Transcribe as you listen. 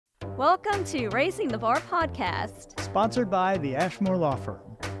Welcome to Raising the Bar podcast, sponsored by the Ashmore Law Firm.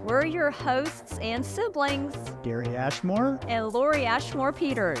 We're your hosts and siblings, Gary Ashmore and Lori Ashmore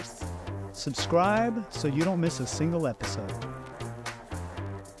Peters. Subscribe so you don't miss a single episode.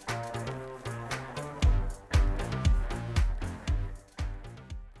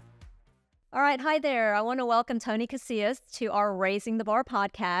 All right, hi there. I want to welcome Tony Casillas to our Raising the Bar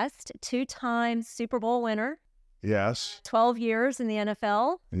podcast, two-time Super Bowl winner. Yes. 12 years in the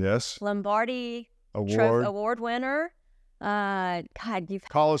NFL. Yes. Lombardi Award winner. God, you've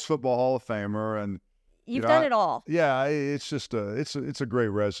College Football Hall of Famer, and you've done it all. Yeah, it's just it's a great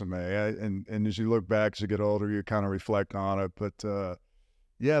resume. And as you look back, as you get older, you kind of reflect on it. But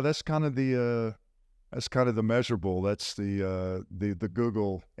yeah, that's kind of the measurable. That's the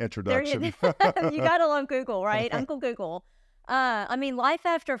Google introduction. You gotta love Google, right? Uncle Google. I mean, life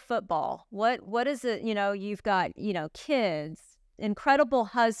after football. What is it? You know, you've got kids, incredible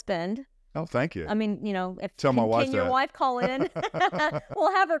husband. Oh, thank you. I mean, if Tell my wife can your that. wife call in?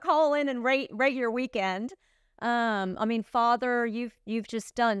 We'll have her call in and rate your weekend. I mean, father, you've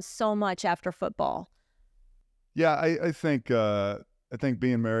just done so much after football. Yeah, I think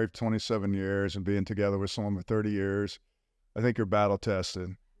being married for 27 years and being together with someone for 30 years, I think you're battle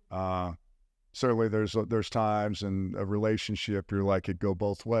tested. Certainly, there's times in a relationship you're like it go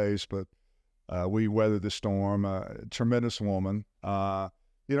both ways, but we weathered the storm. Tremendous woman. I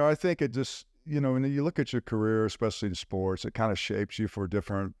think it just when you look at your career, especially in sports, it kind of shapes you for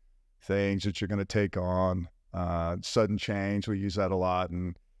different things that you're going to take on. Sudden change, we use that a lot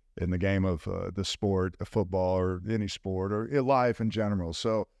in the game of the sport, of football or any sport or in life in general.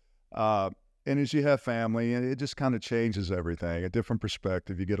 So, and as you have family, and it just kind of changes everything. A different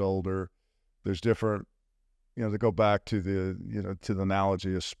perspective. You get older. There's different, to go back to to the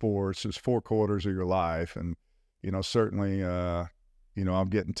analogy of sports, there's 4 quarters of your life. And, certainly, I'm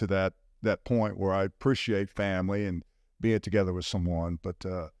getting to that point where I appreciate family and being together with someone. But,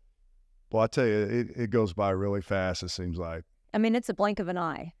 well, I tell you, it goes by really fast, it seems like. I mean, it's a blink of an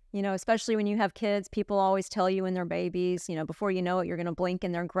eye, especially when you have kids. People always tell you when they're babies, before you know it, you're going to blink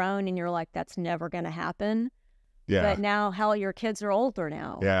and they're grown and you're like, that's never going to happen. Yeah. But now, hell, your kids are older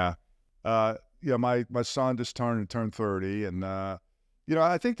now. Yeah. My son just turned 30, and I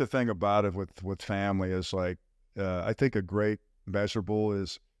think the thing about it with family is like I think a great measurable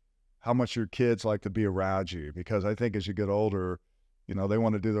is how much your kids like to be around you, because I think as you get older, they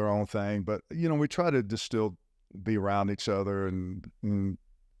want to do their own thing, but we try to just still be around each other and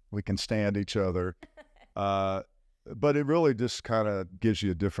we can stand each other, but it really just kind of gives you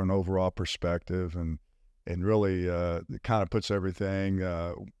a different overall perspective and really it kind of puts everything.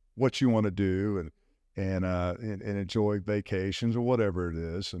 What you want to do and enjoy vacations or whatever it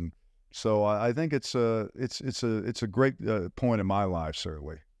is, and so I think it's a great point in my life,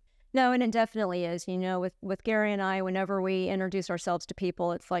 certainly. No, and it definitely is. With Gary and I, whenever we introduce ourselves to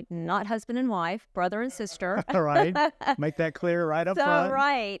people, it's like not husband and wife, brother and sister. All right, make that clear right up front.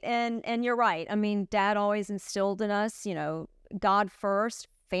 Right, and you're right. I mean, Dad always instilled in us, God first,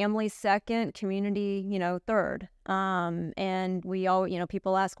 family second, community, third. And we all,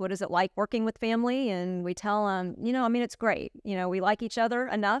 people ask, what is it like working with family? And we tell them, it's great. We like each other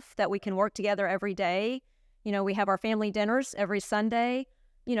enough that we can work together every day. We have our family dinners every Sunday,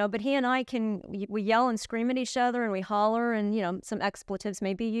 but he and I we yell and scream at each other and we holler and, some expletives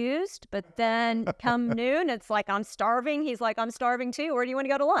may be used, but then come noon, it's like, I'm starving. He's like, I'm starving too. Where do you want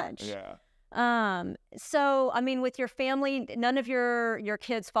to go to lunch? Yeah. So, I mean, with your family, none of your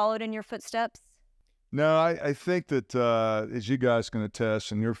kids followed in your footsteps? No, I think that as you guys can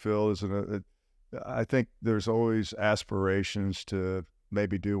attest in your field, I think there's always aspirations to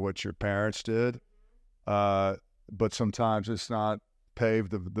maybe do what your parents did, but sometimes it's not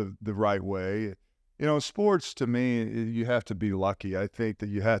paved the right way. Sports, to me, you have to be lucky. I think that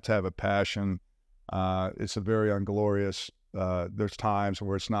you have to have a passion. It's a very unglorious. There's times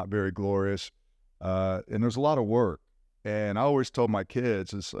where it's not very glorious, and there's a lot of work. And I always told my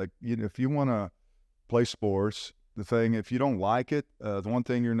kids, it's like, if you want to play sports, if you don't like it, the one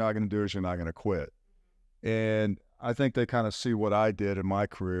thing you're not going to do is you're not going to quit. And I think they kind of see what I did in my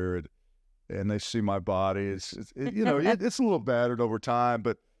career, and they see my body. It's a little battered over time,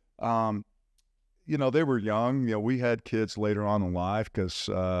 but they were young. We had kids later on in life because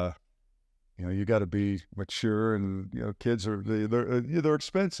you got to be mature, and kids they're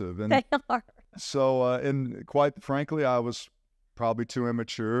expensive, and they are. So and quite frankly, I was probably too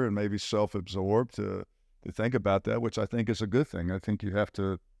immature and maybe self-absorbed to think about that, which I think is a good thing. I think you have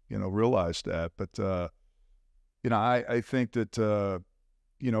to realize that. But I think that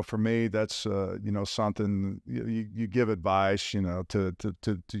for me, that's something you give advice,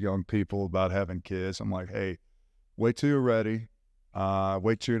 to young people about having kids. I'm like, hey, wait till you're ready.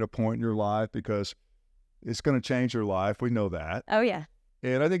 Wait till you're at a point in your life, because it's going to change your life. We know that. Oh, yeah.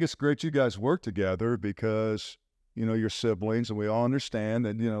 And I think it's great you guys work together, because, you're siblings, and we all understand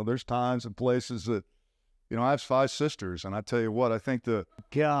that, there's times and places that, I have 5 sisters, and I tell you what, I think the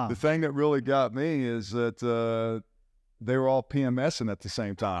thing that really got me is that they were all PMSing at the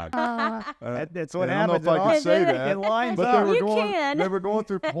same time. That's what happens. I don't know if I can say that, It lines but up. they were going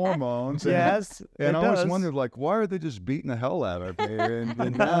through hormones. And, Yes, and it I always does. wondered, like, why are they just beating the hell out of me?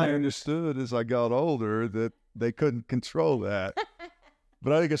 And now I understood as I got older that they couldn't control that.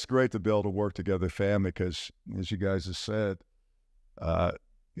 But I think it's great to be able to work together, family, because as you guys have said,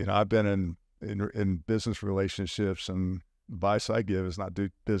 I've been in business relationships, and advice I give is not do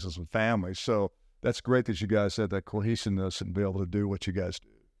business with family. So that's great that you guys had that cohesiveness and be able to do what you guys do.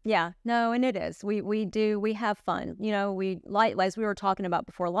 Yeah, no, and it is. We have fun. As we were talking about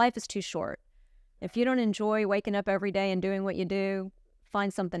before, life is too short. If you don't enjoy waking up every day and doing what you do,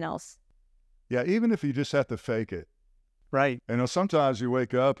 find something else. Yeah, even if you just have to fake it. Right. Sometimes you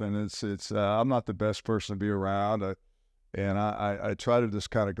wake up and it's I'm not the best person to be around. And I try to just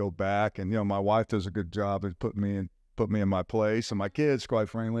kind of go back, and my wife does a good job of put me in my place, and my kids, quite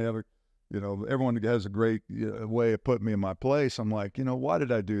frankly, everyone has a great way of putting me in my place. I'm like, why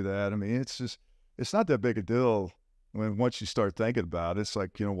did I do that? I mean, it's not that big a deal once you start thinking about it. It's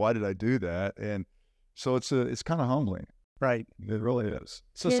like, why did I do that? And so it's kind of humbling. Right. It really is.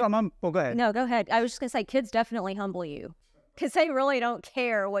 So go ahead. No, go ahead. I was just gonna say, kids definitely humble you, because they really don't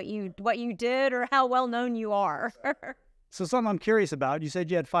care what you did or how well known you are. So something I'm curious about, you said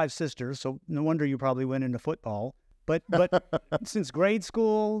you had 5 sisters, so no wonder you probably went into football. But since grade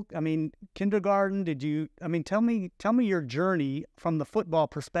school, kindergarten, tell me your journey from the football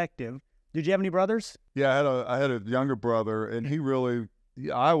perspective. Did you have any brothers? Yeah, I had a younger brother, and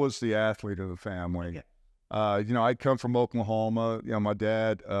I was the athlete of the family. Yeah. I come from Oklahoma. My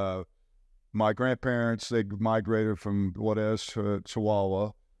dad, my grandparents, they migrated from what is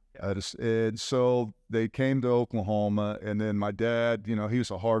Chihuahua. And so they came to Oklahoma, and then my dad, he was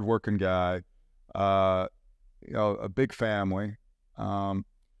a hardworking guy, a big family.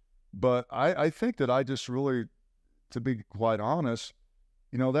 But I think that I just really, to be quite honest,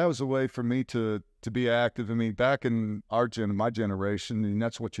 that was a way for me to be active. I mean, back in my generation, and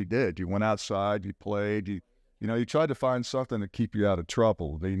that's what you did. You went outside, you played, you tried to find something to keep you out of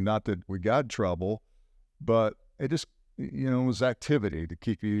trouble. I mean, not that we got in trouble, but it just, it was activity to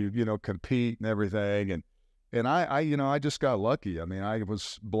keep you, compete and everything. And I just got lucky. I mean, I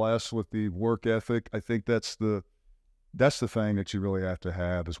was blessed with the work ethic. I think that's the thing that you really have to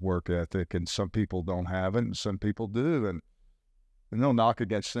have, is work ethic. And some people don't have it, and some people do. And no knock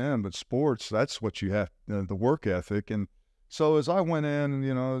against them, but sports, that's what you have, the work ethic. And so as I went in,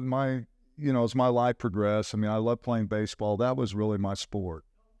 as my life progressed, I love playing baseball. That was really my sport.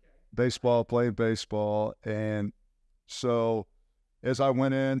 Playing baseball. And so as I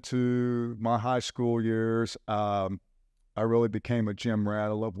went into my high school years, I really became a gym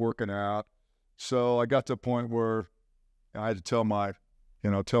rat. I love working out. So I got to a point where I had to tell my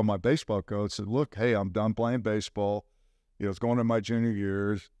baseball coach that, look, hey, I'm done playing baseball. It's going into my junior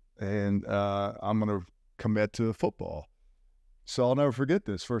years, and I'm going to commit to football. So I'll never forget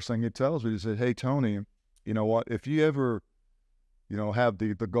this. First thing he tells me, he said, hey, Tony, you know what? If you ever, have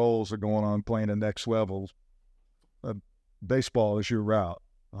the goals of going on playing the next level, baseball is your route.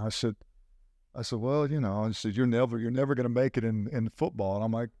 I said, well, I said, you're never going to make it in football. And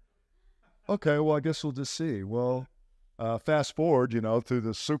I'm like, okay, well, I guess we'll just see. Well, fast forward, through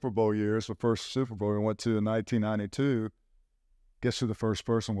the Super Bowl years, the first Super Bowl we went to in 1992, guess who the first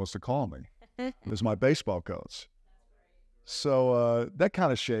person was to call me? It was my baseball coach. So that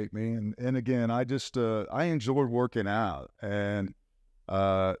kind of shaped me. And again, I just, I enjoyed working out and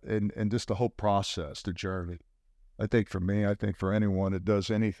just the whole process, the journey. I think for me, I think for anyone that does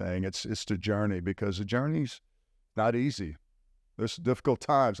anything, it's the journey, because the journey's not easy. There's difficult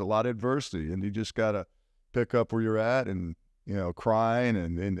times, a lot of adversity, and you just got to pick up where you're at and, crying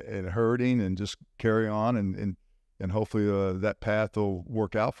and hurting, and just carry on, and hopefully that path will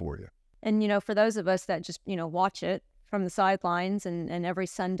work out for you. And, for those of us that just, watch it from the sidelines and every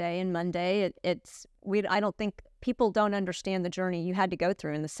Sunday and Monday, I don't think people don't understand the journey you had to go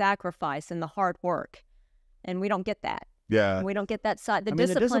through, and the sacrifice and the hard work. And we don't get that. Yeah. And we don't get that side, the the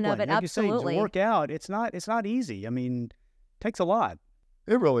discipline of it. Like Absolutely. You say, to work out, it's not easy. It takes a lot.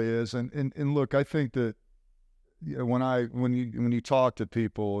 It really is. And look, I think that when you talk to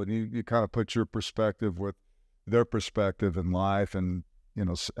people and you kind of put your perspective with their perspective in life, and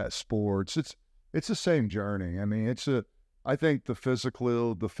at sports. It's the same journey. I mean, I think the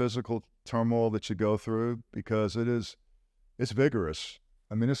physical turmoil that you go through, because it's vigorous.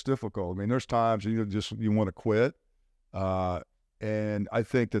 I mean, it's difficult. I mean, there's times you want to quit. And I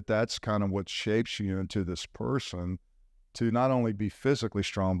think that's kind of what shapes you into this person, to not only be physically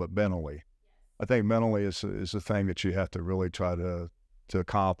strong, but mentally. I think mentally is the thing that you have to really try to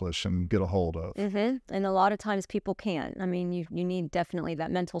accomplish and get a hold of. Mm-hmm. And a lot of times people can't. I mean, you need definitely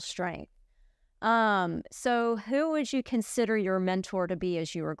that mental strength. So who would you consider your mentor to be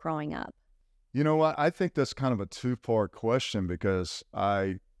as you were growing up? You know what? I think that's kind of a two-part question, because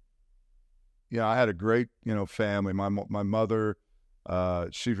I had a great, family. My mother,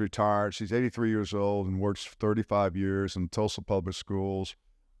 she's retired. She's 83 years old and works 35 years in Tulsa Public Schools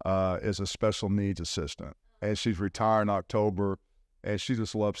as a special needs assistant. And she's retired in October, and she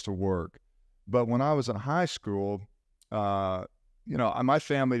just loves to work. But when I was in high school, my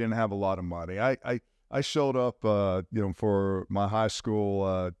family didn't have a lot of money. I showed up, for my high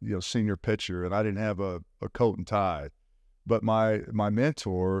school, senior picture, and I didn't have a coat and tie. But my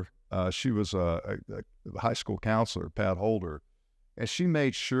mentor, she was a high school counselor, Pat Holder, and she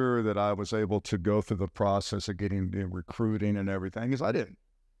made sure that I was able to go through the process of getting recruiting and everything. Because I didn't.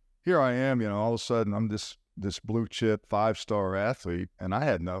 Here I am, all of a sudden I'm this blue chip 5-star athlete, and I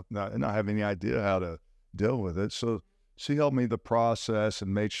had not have any idea how to deal with it. So she helped me the process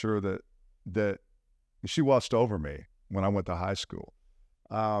and made sure that she watched over me when I went to high school.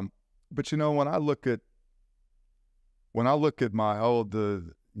 But when I look at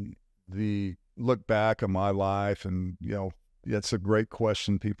the look back on my life, and it's a great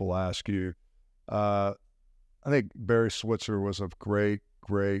question people ask you. I think Barry Switzer was a great,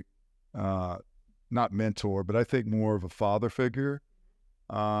 not mentor, but I think more of a father figure,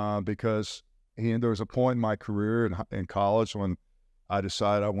 because there was a point in my career in college when I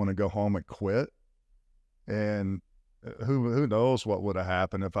decided I want to go home and quit. And who knows what would have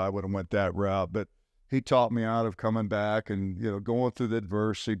happened if I would have went that route. But he taught me out of coming back and, going through the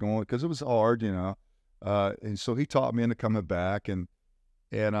adversity, because it was hard, and so he taught me into coming back. And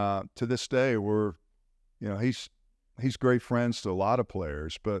to this day, he's great friends to a lot of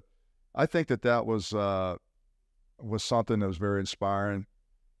players. But I think that was something that was very inspiring.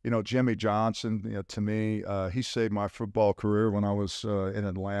 Jimmy Johnson, to me, he saved my football career when I was in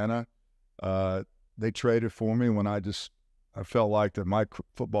Atlanta. They traded for me when I felt like that my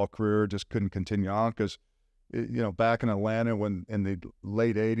football career just couldn't continue on, because, back in Atlanta when in the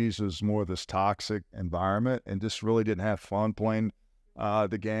late 80s, it was more of this toxic environment and just really didn't have fun playing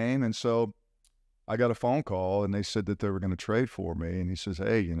the game. And so I got a phone call, and they said that they were going to trade for me. And he says,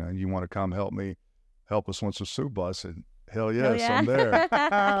 "Hey, you want to come help us win some Super Bowl?" I said, "Hell yes, yeah. I'm there."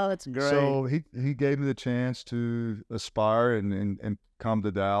 Oh, that's great. So he gave me the chance to aspire and come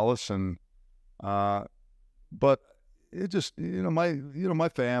to Dallas. And but it just, my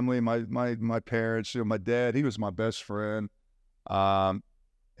family, my parents, my dad, he was my best friend.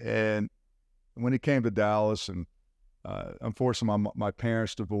 And when he came to Dallas, and unfortunately my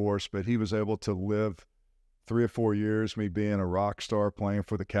parents divorced, but he was able to live 3 or 4 years, me being a rock star playing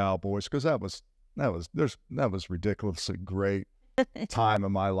for the Cowboys, because that was ridiculously great time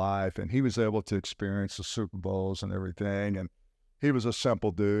of my life. And he was able to experience the Super Bowls and everything. And he was a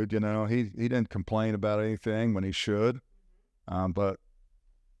simple dude, he didn't complain about anything when he should. But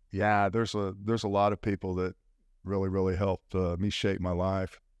yeah, there's a lot of people that really, really helped me shape my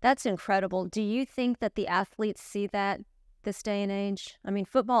life. That's incredible. Do you think that the athletes see that this day and age? I mean,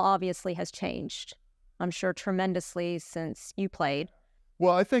 football obviously has changed, I'm sure, tremendously since you played.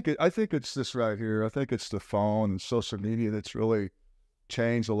 Well, I think it's this right here. I think it's the phone and social media that's really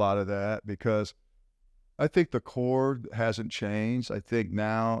changed a lot of that, because I think the core hasn't changed. I think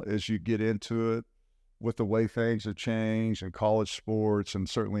now, as you get into it, with the way things have changed in college sports and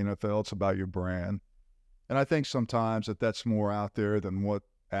certainly NFL, it's about your brand. And I think sometimes that's more out there than what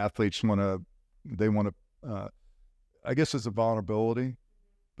athletes want to. I guess it's a vulnerability,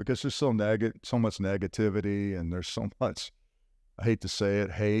 because there's so much negativity, and there's so much, I hate to say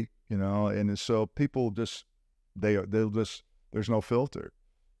it, hate, and so people just, there's no filter.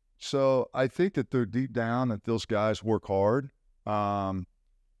 So I think that they're deep down that those guys work hard. But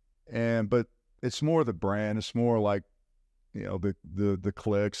it's more the brand. It's more like, the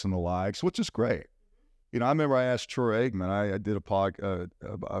clicks and the likes, which is great. I remember I asked Troy Aikman, I did a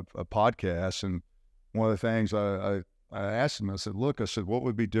podcast, and one of the things I asked him, I said, what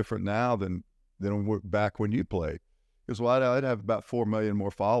would be different now than back when you played? He goes, well, I'd have about 4 million more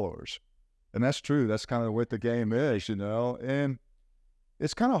followers. And that's true. That's kind of what the game is, and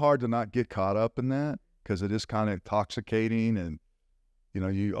it's kind of hard to not get caught up in that, because it is kind of intoxicating.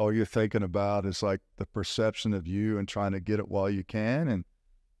 all you're thinking about is like the perception of you and trying to get it while you can.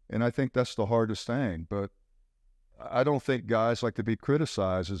 And I think that's the hardest thing. But I don't think guys like to be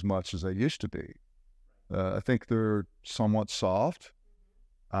criticized as much as they used to be. I think they're somewhat soft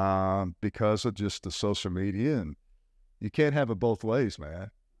because of just the social media, and you can't have it both ways,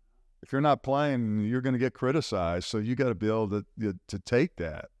 man. If you're not playing, you're going to get criticized. So you got to be able to take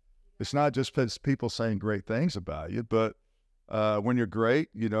that. It's not just people saying great things about you, but when you're great,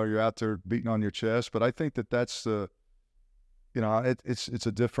 you're out there beating on your chest. But I think that's the, it's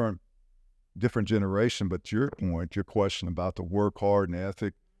a different generation. But to your point, your question about the work hard and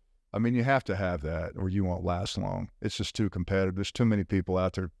ethic, I mean, you have to have that or you won't last long. It's just too competitive. There's too many people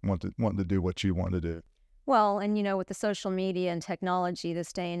out there wanting to do what you want to do. Well, and with the social media and technology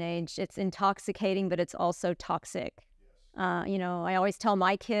this day and age, it's intoxicating, but it's also toxic. I always tell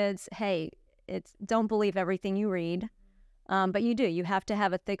my kids, hey, don't believe everything you read. But you have to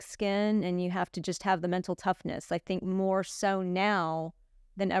have a thick skin, and you have to just have the mental toughness. I think more so now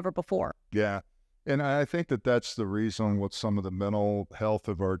than ever before. Yeah. And I think that's the reason with some of the mental health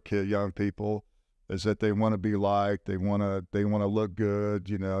of our young people is that they want to be liked. They want to look good.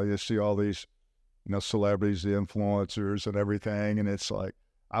 You see all these, celebrities, the influencers and everything. And it's like,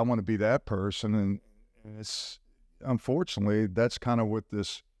 I want to be that person. And it's, unfortunately, that's kind of what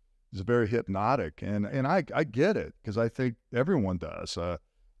this is, very hypnotic. And I get it, because I think everyone does.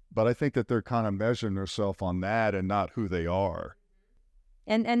 But I think that they're kind of measuring themselves on that and not who they are.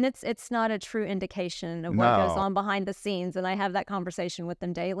 And it's not a true indication of what goes on behind the scenes. And I have that conversation with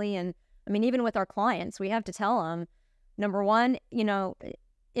them daily. And I mean, even with our clients, we have to tell them, number one,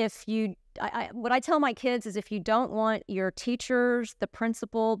 what I tell my kids is, if you don't want your teachers, the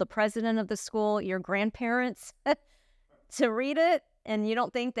principal, the president of the school, your grandparents to read it, and you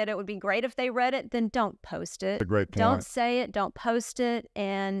don't think that it would be great if they read it, then don't post it. That's a great point. Don't say it. Don't post it.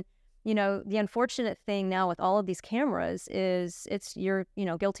 And the unfortunate thing now with all of these cameras is you're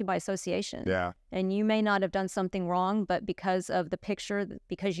guilty by association. Yeah. And you may not have done something wrong, but because of the picture,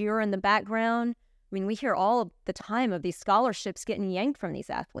 because you're in the background, I mean, we hear all the time of these scholarships getting yanked from these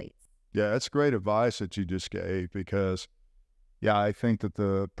athletes. Yeah, that's great advice that you just gave, because, I think that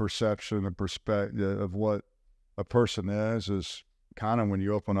the perception and perspective of what a person is kind of when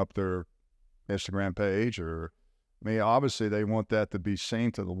you open up their Instagram page, or, obviously they want that to be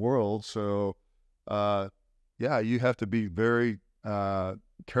seen to the world. So, you have to be very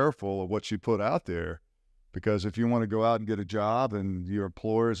careful of what you put out there, because if you want to go out and get a job and your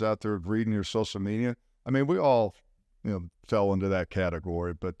employer's out there reading your social media, I mean, we all, fell into that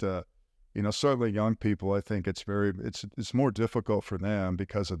category, but, certainly young people, I think it's more difficult for them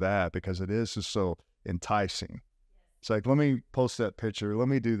because of that, because it is just so enticing. It's like, let me post that picture, let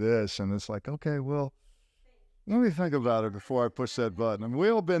me do this. And it's like, okay, well, let me think about it before I push that button. I mean, we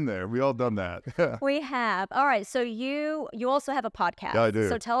all been there. We all done that. We have. All right. So you also have a podcast. Yeah, I do.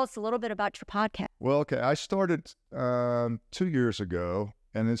 So tell us a little bit about your podcast. Well, okay. I started 2 years ago,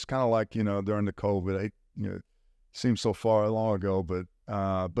 and it's kind of like, during the COVID, it seems so far long ago, but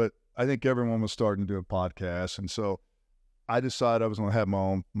I think everyone was starting to do a podcast. And so I decided I was going to have my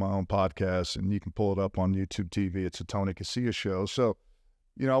own podcast, and you can pull it up on YouTube TV. It's a Tony Casillas show. So,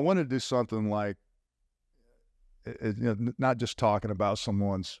 I wanted to do something like, not just talking about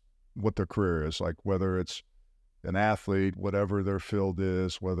what their career is, like whether it's an athlete, whatever their field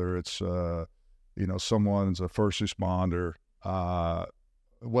is, whether it's, someone's a first responder,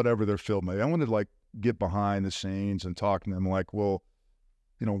 whatever their field may be. I wanted to get behind the scenes and talk to them like, well,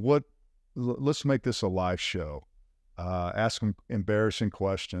 let's make this a live show. Ask them embarrassing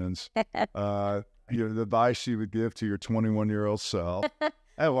questions. The advice you would give to your 21-year-old self.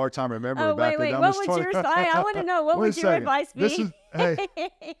 I have a hard time remembering back then. What would your I want to know, what would your advice be? Or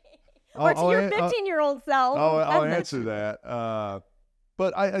to your 15-year-old self. I'll answer that.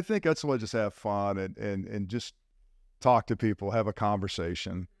 But I think that's what, just have fun and just talk to people, have a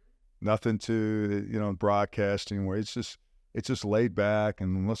conversation. Nothing to, broadcasting where it's just laid back,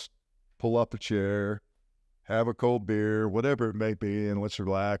 and let's pull up a chair, have a cold beer, whatever it may be, and let's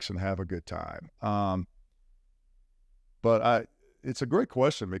relax and have a good time. But it's a great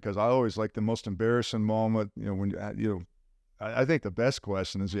question, because I always like the most embarrassing moment, when I think the best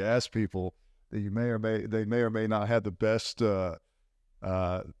question is you ask people that they may or may not have the best,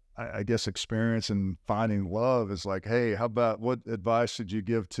 I guess, experience in finding love, is like, hey, how about, what advice did you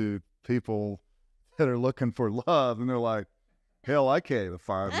give to people that are looking for love? And they're like, hell, I can't even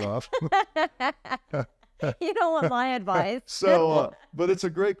find love. You don't want my advice. So, but it's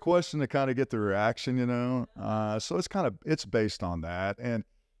a great question to kind of get the reaction, So it's based on that. And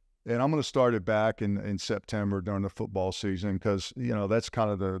And I'm going to start it back in September during the football season because, that's kind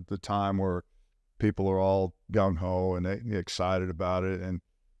of the time where people are all gung-ho and they're excited about it. And,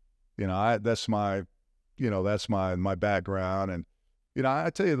 that's my background. And, I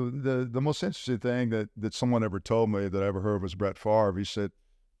tell you, the most interesting thing that someone ever told me that I ever heard was Brett Favre. He said,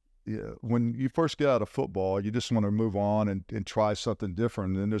 yeah, when you first get out of football, you just want to move on and try something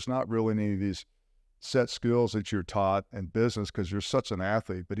different. And there's not really any of these set skills that you're taught in business because you're such an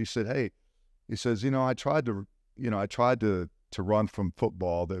athlete. But he said, hey, he says, I tried to run from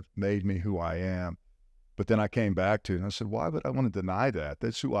football that made me who I am. But then I came back to it and I said, why would I want to deny that?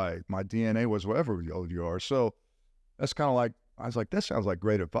 That's who my DNA was, whatever you are. So that's kind of like, I was like, that sounds like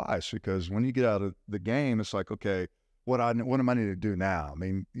great advice because when you get out of the game, it's like, okay, what am I need to do now? I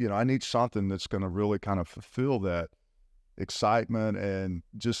mean, I need something that's going to really kind of fulfill that excitement and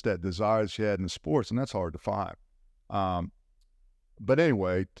just that desire that you had in sports, and that's hard to find. But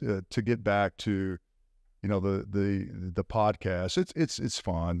anyway, to get back to, the podcast, it's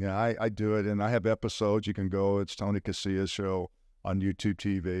fun. Yeah, I do it, and I have episodes. You can go. It's Tony Casillas Show on YouTube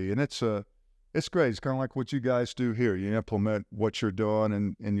TV, and it's great. It's kind of like what you guys do here. You implement what you're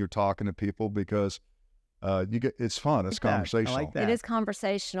doing, and you're talking to people because it's fun. It's conversational. I like that. It is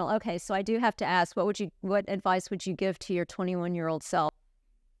conversational. Okay, so I do have to ask, what advice would you give to your 21-year-old self?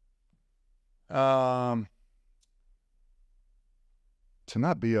 To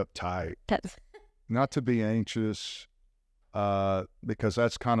not be uptight, not to be anxious, because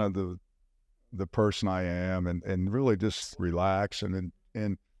that's kind of the person I am, and really just relax and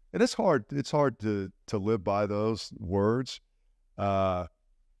it's hard. It's hard to live by those words, and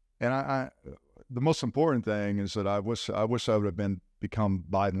I the most important thing is that I wish I would have become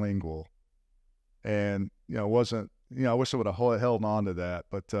bilingual, and I wish I would have held on to that.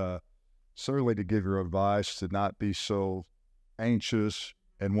 But certainly to give your advice to not be so anxious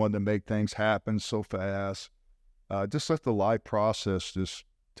and want to make things happen so fast. Just let the life process just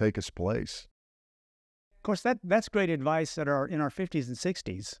take its place. Of course, that's great advice that are in our 50s and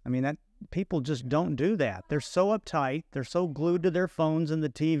 60s. I mean, that people just don't do that. They're so uptight. They're so glued to their phones and the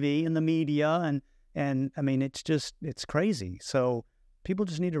TV and the media, and I mean, it's crazy. So people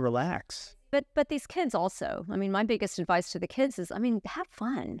just need to relax. But these kids also. I mean, my biggest advice to the kids is, have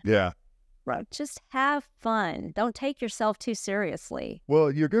fun. Yeah. Right. Just have fun. Don't take yourself too seriously.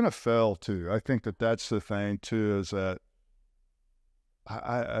 Well, you're going to fail too. I think that's the thing too, is that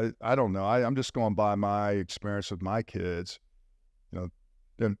I don't know. I'm just going by my experience with my kids.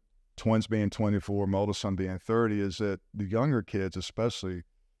 Them twins being 24, my oldest son being 30, is that the younger kids especially,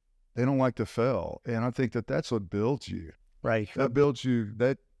 they don't like to fail. And I think that's what builds you. Right. That builds you,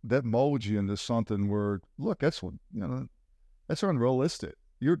 that molds you into something where, look, that's unrealistic.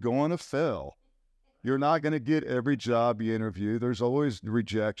 You're going to fail. You're not going to get every job you interview. There's always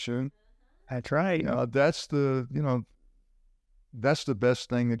rejection. That's right. That's the best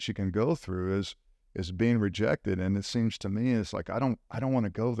thing that you can go through is being rejected. And it seems to me, it's like, I don't want to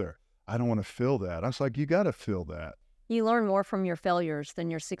go there. I don't want to feel that. I was like, you got to feel that. You learn more from your failures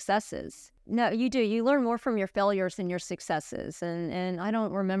than your successes. No, you do. You learn more from your failures than your successes. And I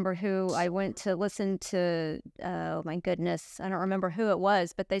don't remember who I went to listen to. Oh my goodness, I don't remember who it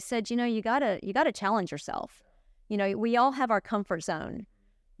was, but they said, you gotta challenge yourself. We all have our comfort zone,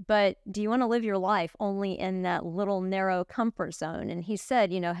 but do you want to live your life only in that little narrow comfort zone? And he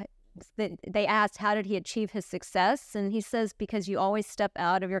said, they asked how did he achieve his success, and he says because you always step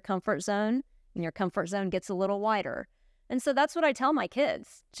out of your comfort zone, and your comfort zone gets a little wider. And so that's what I tell my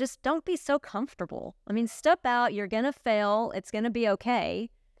kids. Just don't be so comfortable. Step out. You're going to fail. It's going to be okay.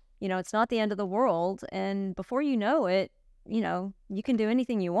 It's not the end of the world. And before you know it, you can do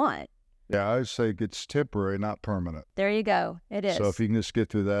anything you want. Yeah, I would say it's temporary, not permanent. There you go. It is. So if you can just get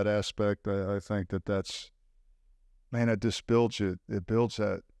through that aspect, I think that's, man, it just builds you. It builds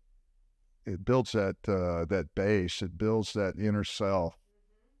that base. It builds that inner self,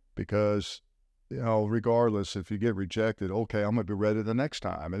 because regardless, if you get rejected, okay, I'm going to be ready the next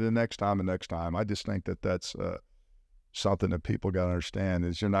time, and the next time, and next time. I just think that's something that people got to understand,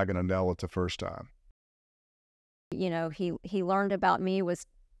 is you're not going to nail it the first time. He learned about me was,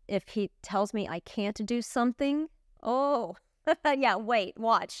 if he tells me I can't do something, oh, yeah, wait,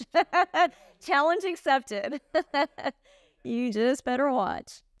 watch. Challenge accepted. You just better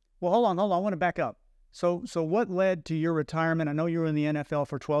watch. Well, hold on. I want to back up. So what led to your retirement? I know you were in the NFL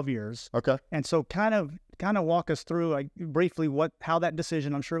for 12 years. Okay. And so kind of walk us through briefly how that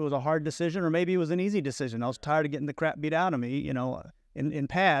decision, I'm sure it was a hard decision, or maybe it was an easy decision. I was tired of getting the crap beat out of me, in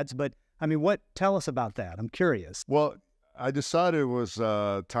pads. But tell us about that. I'm curious. Well, I decided it was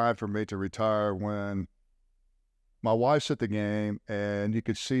time for me to retire when my wife's at the game, and you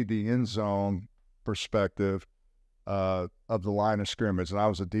could see the end zone perspective of the line of scrimmage. And I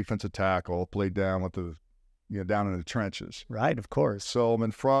was a defensive tackle, played down with the, down in the trenches. Right, of course. So I'm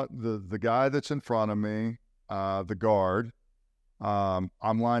in front, the guy that's in front of me, the guard, I'm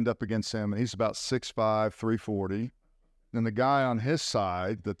lined up against him, and he's about 6'5", 340. Then the guy on his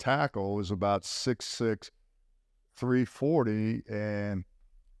side, the tackle, is about 6'6", 340, and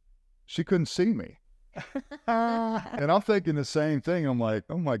she couldn't see me. And I'm thinking the same thing. I'm like,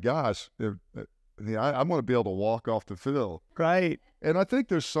 oh my gosh, I'm going to be able to walk off the field. Right. And I think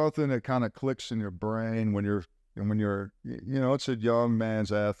there's something that kind of clicks in your brain when you're, it's a young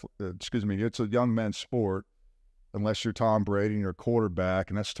man's it's a young man's sport, unless you're Tom Brady and you're a quarterback,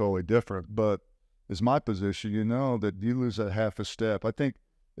 and that's totally different. But as my position, that you lose that half a step. I think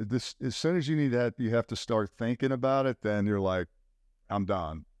this, as soon as you have to start thinking about it, then you're like, I'm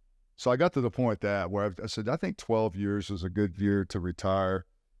done. So I got to the point where I said, I think 12 years is a good year to retire.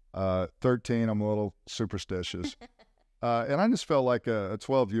 13, I'm a little superstitious. And I just felt like a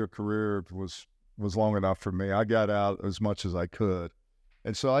 12-year career was long enough for me. I got out as much as I could.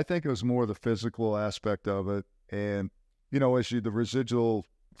 And so I think it was more the physical aspect of it. And, as the residual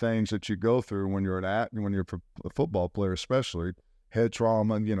things that you go through when you're a football player, especially head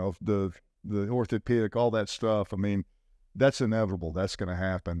trauma, the orthopedic, all that stuff. I mean, that's inevitable. That's going to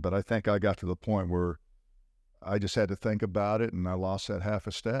happen. But I think I got to the point where I just had to think about it, and I lost that half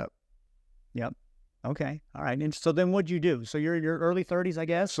a step. Yep. Okay. All right. And so then what'd you do? So you're in your early 30s, I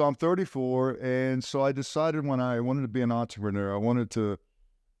guess? So I'm 34. And so I decided when I wanted to be an entrepreneur, I wanted to,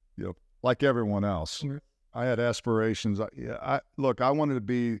 like everyone else, I had aspirations. I wanted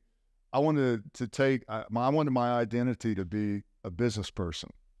my identity to be a business person.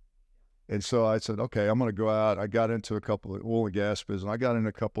 And so I said, okay, I'm going to go out. I got into a couple of oil and gas business. I got into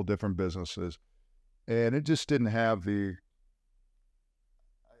a couple of different businesses, and it just didn't have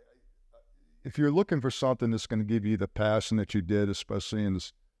if you're looking for something that's going to give you the passion that you did, especially in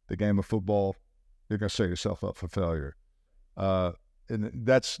the game of football, you're going to set yourself up for failure. And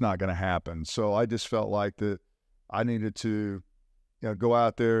that's not going to happen. So I just felt like that I needed to, go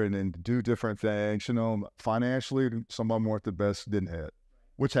out there and do different things. Financially, some of them weren't the best, didn't hit,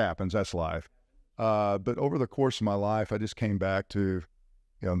 which happens. That's life. But over the course of my life, I just came back to,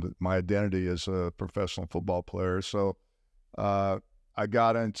 my identity as a professional football player. So I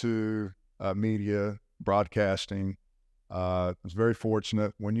got into media, broadcasting. I was very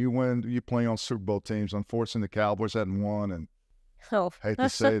fortunate. When you play on Super Bowl teams. Unfortunately, the Cowboys hadn't won, and I hate to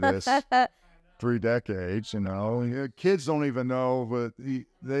say this, 3 decades. Kids don't even know, but they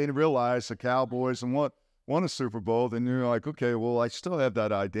didn't realize the Cowboys and won a Super Bowl. Then you're like, okay, well, I still have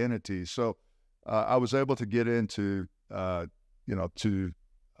that identity. So I was able to get into,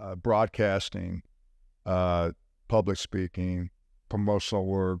 broadcasting, public speaking, promotional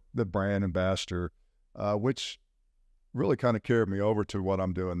work, the brand ambassador, which really kind of carried me over to what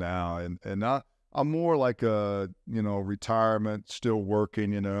I'm doing now. And I'm more like retirement, still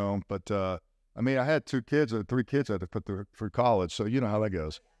working, but I had 2 kids or 3 kids I had to put through college. So you know how that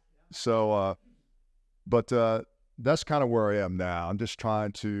goes. So, but that's kind of where I am now. I'm just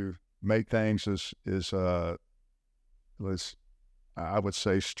trying to make things as I would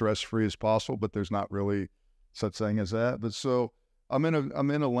say stress-free as possible, but there's not really such thing as that. But so I'm in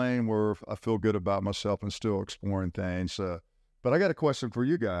a lane where I feel good about myself and still exploring things. But I got a question for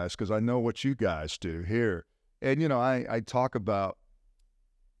you guys, because I know what you guys do here. And, I talk about,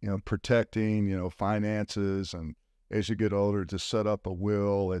 protecting, finances, and as you get older, to set up a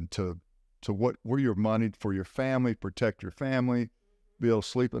will and to where your money for your family, protect your family, be able to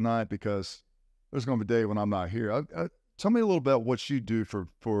sleep at night, because there's going to be a day when I'm not here. Tell me a little about what you do for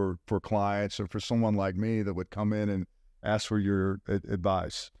clients, or for someone like me that would come in and ask for your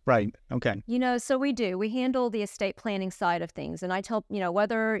advice. Right. Okay. So we do. We handle the estate planning side of things. And I tell,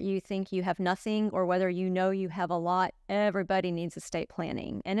 whether you think you have nothing or whether you have a lot, everybody needs estate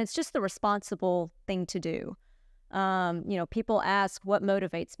planning. And it's just the responsible thing to do. People ask, what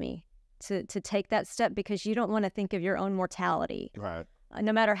motivates me to take that step? Because you don't want to think of your own mortality. Right.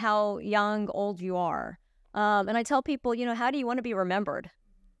 No matter how young, old you are. And I tell people, how do you want to be remembered?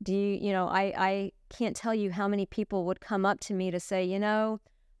 I can't tell you how many people would come up to me to say,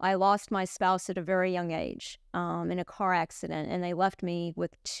 I lost my spouse at a very young age in a car accident, and they left me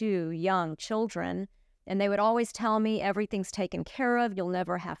with 2 young children. And they would always tell me everything's taken care of. You'll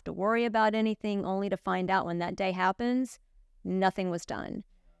never have to worry about anything, only to find out when that day happens, nothing was done.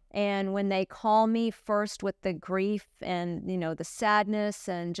 And when they call me first with the grief and, the sadness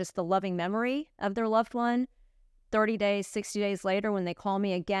and just the loving memory of their loved one, 30 days, 60 days later, when they call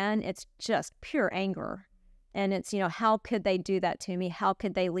me again, it's just pure anger. And it's, how could they do that to me? How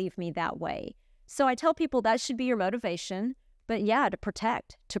could they leave me that way? So I tell people that should be your motivation. But yeah, to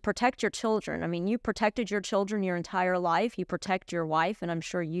protect your children. I mean, you protected your children your entire life. You protect your wife, and I'm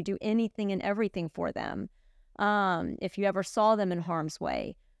sure you do anything and everything for them if you ever saw them in harm's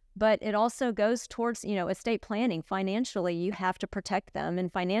way. But it also goes towards, estate planning. Financially, you have to protect them,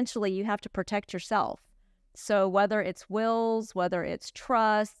 and financially, you have to protect yourself. So whether it's wills, whether it's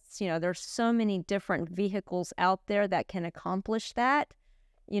trusts, there's so many different vehicles out there that can accomplish that.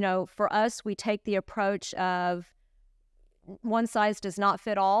 For us, we take the approach of one size does not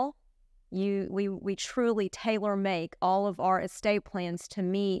fit all. We truly tailor make all of our estate plans to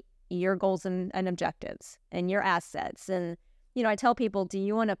meet your goals and objectives and your assets. And, I tell people, do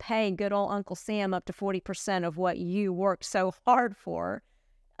you want to pay good old Uncle Sam up to 40% of what you worked so hard for?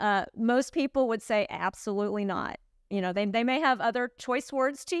 Most people would say absolutely not. They may have other choice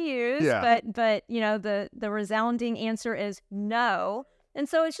words to use, but the resounding answer is no. And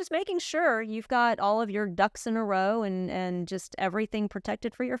so it's just making sure you've got all of your ducks in a row and just everything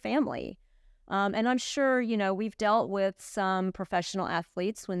protected for your family. And I'm sure, we've dealt with some professional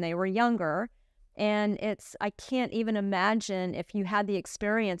athletes when they were younger, and I can't even imagine if you had the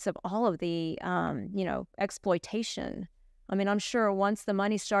experience of all of the, exploitation. I mean, I'm sure once the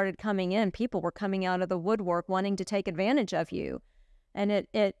money started coming in, people were coming out of the woodwork wanting to take advantage of you. And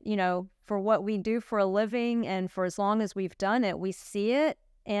it for what we do for a living and for as long as we've done it, we see it.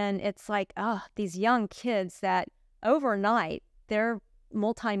 And it's like, these young kids that overnight, they're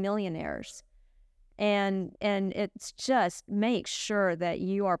multimillionaires. And it's just make sure that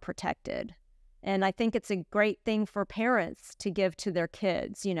you are protected. And I think it's a great thing for parents to give to their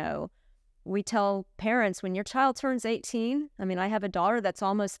kids. We tell parents, when your child turns 18, I mean, I have a daughter that's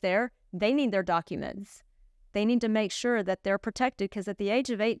almost there, they need their documents. They need to make sure that they're protected because at the age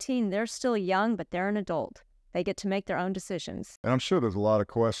of 18, they're still young, but they're an adult. They get to make their own decisions. And I'm sure there's a lot of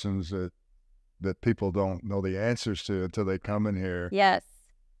questions that people don't know the answers to until they come in here. Yes.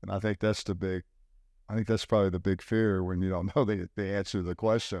 And I think that's probably the big fear when you don't know the answer to the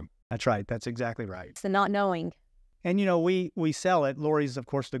question. That's right. That's exactly right. It's the not knowing. And, we sell it. Lori's, of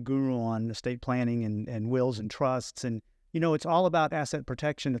course, the guru on estate planning and wills and trusts. And, it's all about asset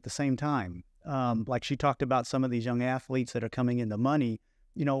protection at the same time. Like she talked about some of these young athletes that are coming into money,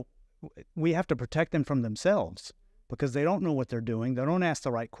 we have to protect them from themselves because they don't know what they're doing. They don't ask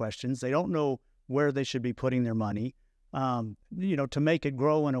the right questions. They don't know where they should be putting their money, to make it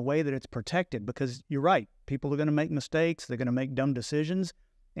grow in a way that it's protected because you're right. People are going to make mistakes. They're going to make dumb decisions.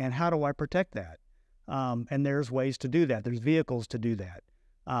 And how do I protect that? And there's ways to do that. There's vehicles to do that.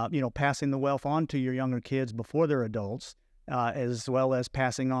 Passing the wealth on to your younger kids before they're adults, as well as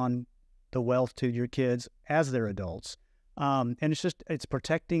passing on the wealth to your kids as they're adults. And it's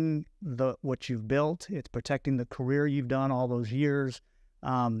protecting what you've built. It's protecting the career you've done all those years,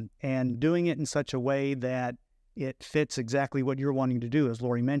 and doing it in such a way that it fits exactly what you're wanting to do. As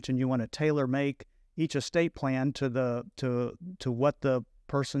Lori mentioned, you want to tailor make each estate plan to what the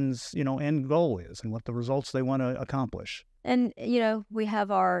person's end goal is and what the results they want to accomplish. And, we have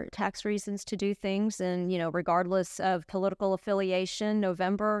our tax reasons to do things. And, regardless of political affiliation,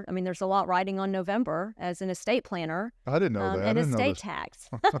 November, I mean, there's a lot riding on November as an estate planner. I didn't know that. And estate tax.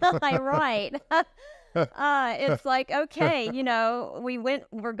 Right. It's like, okay,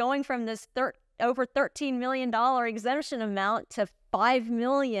 we're going from this over $13 million exemption amount to $5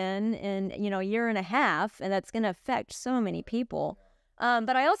 million in, a year and a half. And that's going to affect so many people.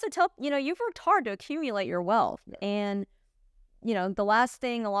 But I also tell, you've worked hard to accumulate your wealth. And, the last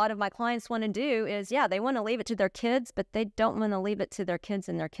thing a lot of my clients want to do is, they want to leave it to their kids, but they don't want to leave it to their kids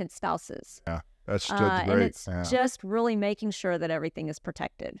and their kids' spouses. Yeah, that's great. And it's just really making sure that everything is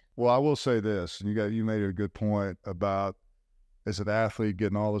protected. Well, I will say this. You made a good point about as an athlete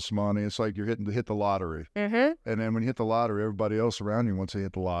getting all this money. It's like you're hit the lottery. Mm-hmm. And then when you hit the lottery, everybody else around you wants to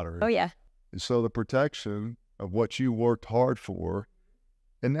hit the lottery. Oh, yeah. And so the protection of what you worked hard for,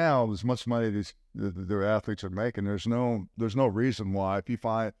 and now as much money their athletes are making, there's no reason why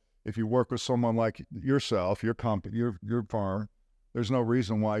if you work with someone like yourself, your company, your firm, there's no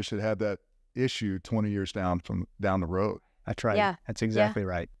reason why you should have that issue 20 years down the road. That's right. Yeah. That's exactly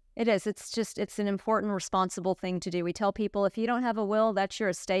right. It is. It's an important, responsible thing to do. We tell people if you don't have a will, that's your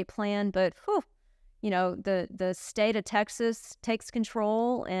estate plan. But the state of Texas takes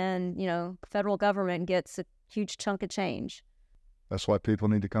control, and federal government gets a huge chunk of change. That's why people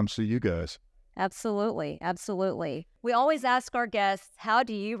need to come see you guys. Absolutely. Absolutely. We always ask our guests, how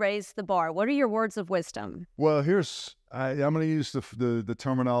do you raise the bar? What are your words of wisdom? Well, I'm going to use the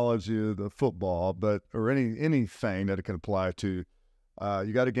terminology of the football, or anything that it can apply to.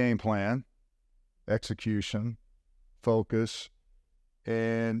 You got a game plan. execution, focus.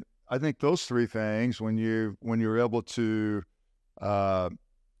 And I think those three things, when you're able to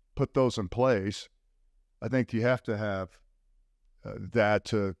put those in place, I think you have to have that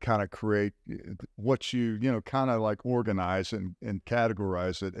to kind of create what you kind of like organize and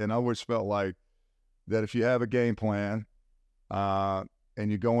categorize it. And I always felt like that if you have a game plan and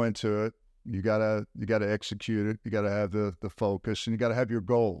you go into it, you gotta execute it. You gotta have the focus, and you gotta have your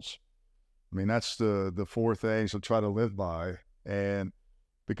goals. I mean, that's the four things I try to live by. And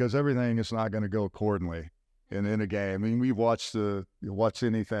because everything is not going to go accordingly in a game. I mean, we watch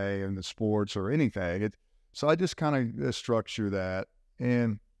anything in the sports or anything. So I just kind of structure that,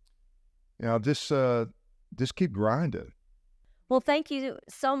 and just keep grinding. Well, thank you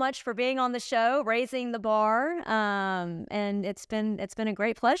so much for being on the show, raising the bar, and it's been a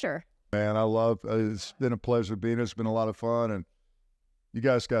great pleasure. Man, it's been a pleasure being here. It's been a lot of fun, and you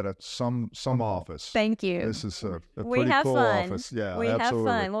guys got some office. Thank you. This is a We pretty have cool fun. office. Yeah, We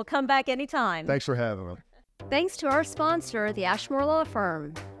absolutely. have fun. We'll come back anytime. Thanks for having me. Thanks to our sponsor, the Ashmore Law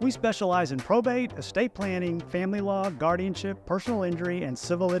Firm. We specialize in probate, estate planning, family law, guardianship, personal injury, and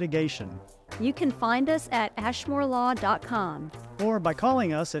civil litigation. You can find us at ashmorelaw.com. Or by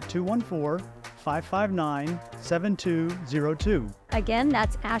calling us at 214-559-7202. Again,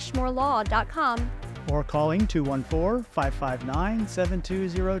 that's ashmorelaw.com. Or calling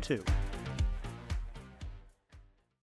 214-559-7202.